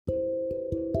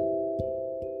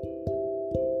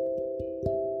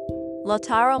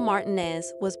Lautaro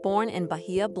Martinez was born in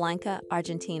Bahia Blanca,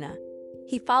 Argentina.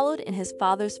 He followed in his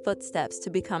father's footsteps to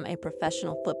become a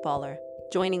professional footballer,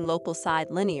 joining local side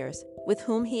Liniers, with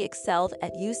whom he excelled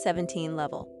at U17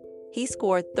 level. He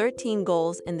scored 13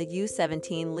 goals in the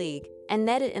U17 league and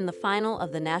netted in the final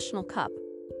of the National Cup,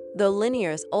 though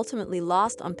Liniers ultimately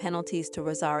lost on penalties to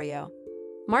Rosario.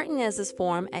 Martinez's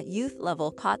form at youth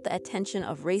level caught the attention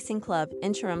of Racing Club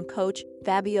interim coach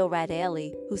Fabio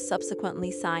Radelli, who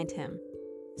subsequently signed him.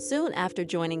 Soon after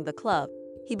joining the club,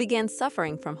 he began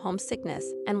suffering from homesickness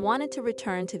and wanted to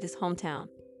return to his hometown.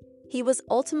 He was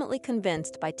ultimately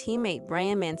convinced by teammate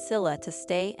Brian Mancilla to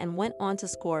stay and went on to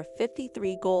score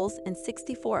 53 goals in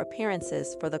 64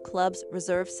 appearances for the club's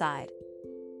reserve side.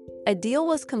 A deal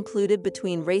was concluded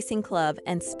between Racing Club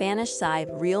and Spanish side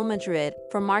Real Madrid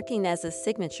for Martinez's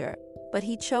signature, but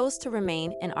he chose to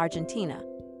remain in Argentina.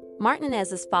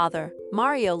 Martinez's father,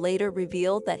 Mario, later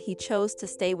revealed that he chose to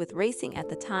stay with Racing at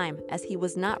the time as he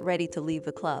was not ready to leave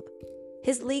the club.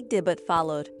 His league debut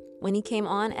followed when he came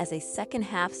on as a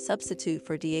second-half substitute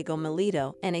for Diego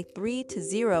Milito in a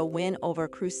 3-0 win over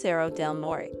Cruzeiro del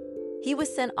Norte. He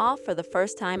was sent off for the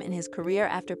first time in his career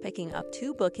after picking up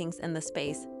 2 bookings in the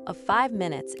space of 5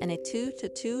 minutes in a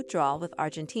 2-2 draw with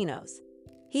Argentinos.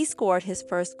 He scored his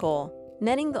first goal,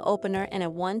 netting the opener in a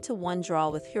 1-1 draw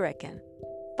with Hurricane.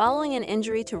 Following an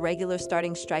injury to regular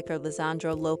starting striker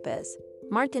Lisandro Lopez,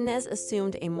 Martinez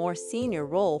assumed a more senior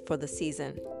role for the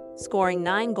season, scoring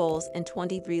 9 goals in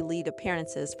 23 league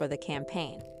appearances for the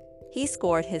campaign. He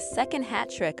scored his second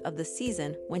hat-trick of the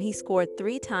season when he scored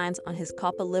 3 times on his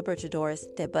Copa Libertadores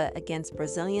debut against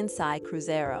Brazilian side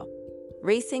Cruzeiro.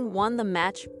 Racing won the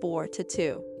match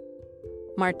 4-2.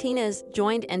 Martinez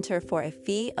joined Inter for a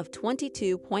fee of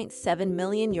 €22.7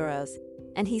 million,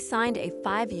 and he signed a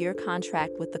 5-year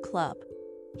contract with the club.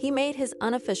 He made his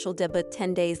unofficial debut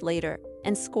 10 days later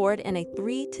and scored in a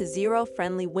 3-0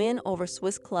 friendly win over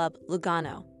Swiss club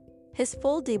Lugano. His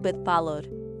full debut followed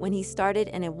when he started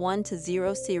in a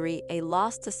 1-0 Serie A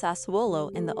loss to Sassuolo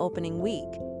in the opening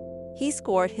week. He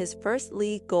scored his first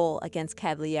league goal against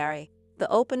Cagliari, the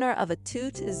opener of a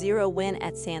 2-0 win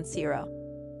at San Siro.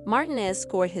 Martinez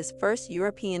scored his first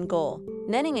European goal,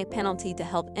 netting a penalty to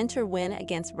help Inter win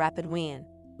against Rapid Wien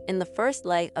in the first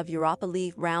leg of Europa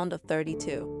League round of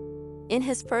 32. In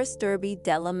his first Derby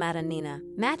della Madonnina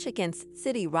match against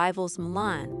city rivals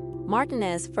Milan,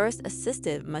 Martinez first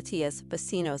assisted Matias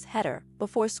Vecino's header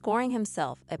before scoring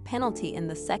himself a penalty in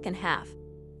the second half,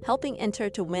 helping Inter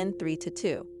to win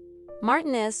 3-2.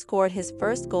 Martinez scored his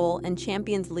first goal in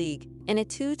Champions League in a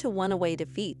 2-1 away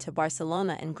defeat to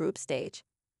Barcelona in group stage.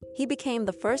 He became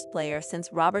the first player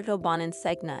since Roberto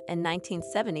Bonensegna in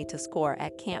 1970 to score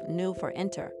at Camp Nou for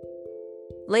Inter.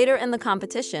 Later in the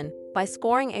competition, by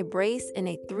scoring a brace in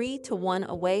a 3-1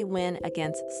 away win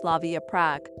against Slavia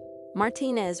Prague,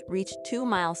 Martinez reached 2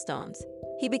 milestones.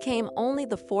 He became only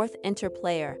the 4th Inter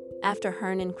player after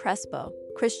Hernan Crespo,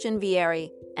 Christian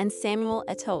Vieri, and Samuel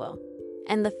Eto'o,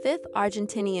 and the 5th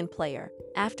Argentinian player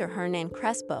after Hernan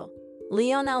Crespo,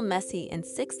 Lionel Messi in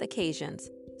 6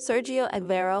 occasions, Sergio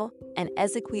Aguero, and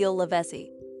Ezequiel Lavezzi,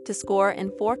 to score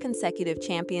in 4 consecutive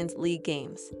Champions League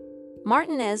games.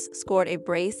 Martinez scored a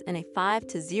brace in a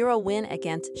 5-0 win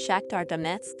against Shakhtar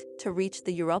Donetsk to reach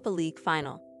the Europa League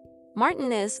final.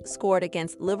 Martinez scored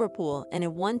against Liverpool in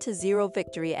a 1-0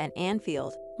 victory at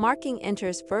Anfield, marking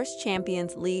Inter's first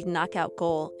Champions League knockout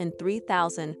goal in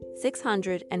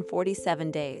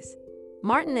 3,647 days.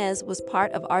 Martinez was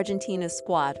part of Argentina's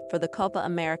squad for the Copa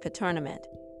America tournament,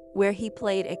 where he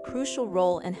played a crucial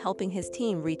role in helping his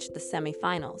team reach the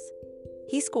semifinals.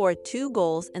 He scored 2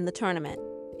 goals in the tournament,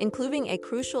 including a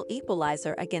crucial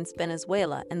equalizer against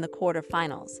Venezuela in the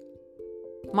quarterfinals.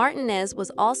 Martinez was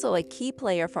also a key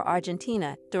player for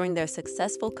Argentina during their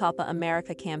successful Copa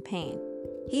America campaign.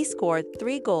 He scored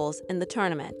 3 goals in the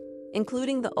tournament,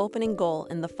 including the opening goal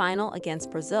in the final against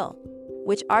Brazil,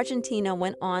 which Argentina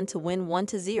went on to win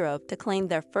 1-0 to claim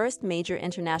their first major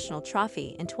international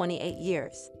trophy in 28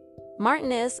 years.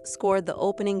 Martinez scored the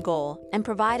opening goal and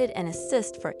provided an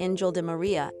assist for Angel Di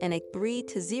Maria in a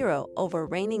 3-0 over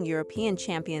reigning European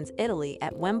champions Italy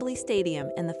at Wembley Stadium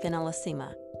in the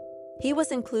Finalissima. He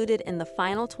was included in the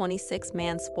final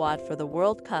 26-man squad for the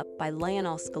World Cup by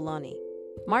Lionel Scaloni.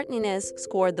 Martinez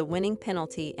scored the winning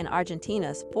penalty in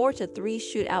Argentina's 4-3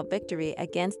 shootout victory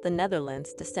against the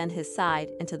Netherlands to send his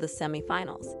side into the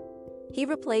semifinals. He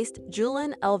replaced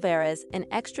Julian Alvarez in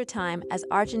extra time as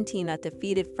Argentina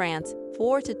defeated France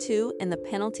 4-2 in the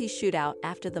penalty shootout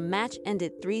after the match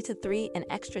ended 3-3 in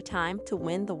extra time to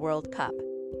win the World Cup.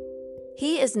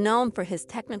 He is known for his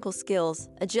technical skills,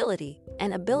 agility,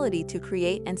 and ability to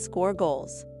create and score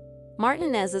goals.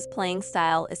 Martinez's playing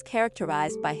style is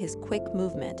characterized by his quick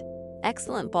movement,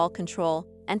 excellent ball control,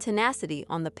 and tenacity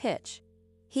on the pitch.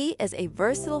 He is a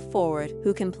versatile forward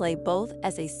who can play both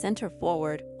as a center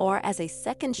forward or as a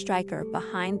second striker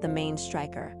behind the main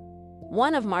striker.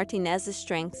 One of Martinez's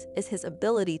strengths is his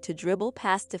ability to dribble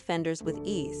past defenders with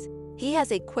ease. He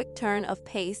has a quick turn of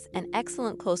pace and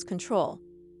excellent close control,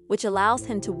 which allows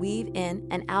him to weave in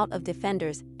and out of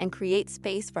defenders and create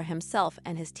space for himself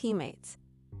and his teammates.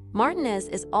 Martinez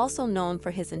is also known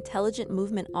for his intelligent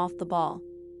movement off the ball.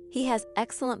 He has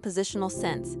excellent positional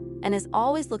sense and is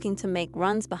always looking to make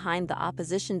runs behind the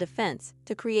opposition defense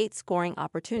to create scoring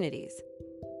opportunities.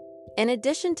 In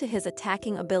addition to his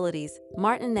attacking abilities,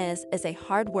 Martinez is a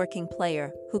hard-working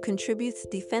player who contributes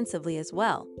defensively as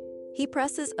well. He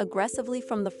presses aggressively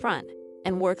from the front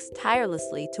and works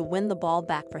tirelessly to win the ball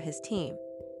back for his team.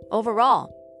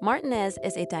 Overall, Martinez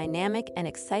is a dynamic and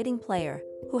exciting player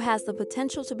who has the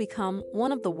potential to become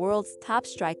one of the world's top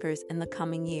strikers in the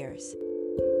coming years.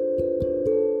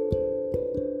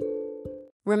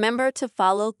 Remember to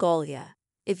follow Golia.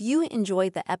 If you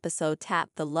enjoyed the episode,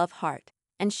 tap the love heart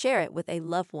and share it with a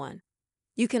loved one.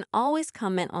 You can always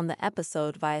comment on the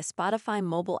episode via Spotify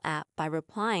mobile app by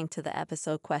replying to the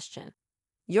episode question.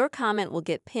 Your comment will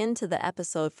get pinned to the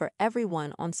episode for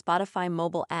everyone on Spotify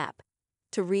mobile app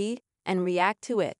to read and react to it.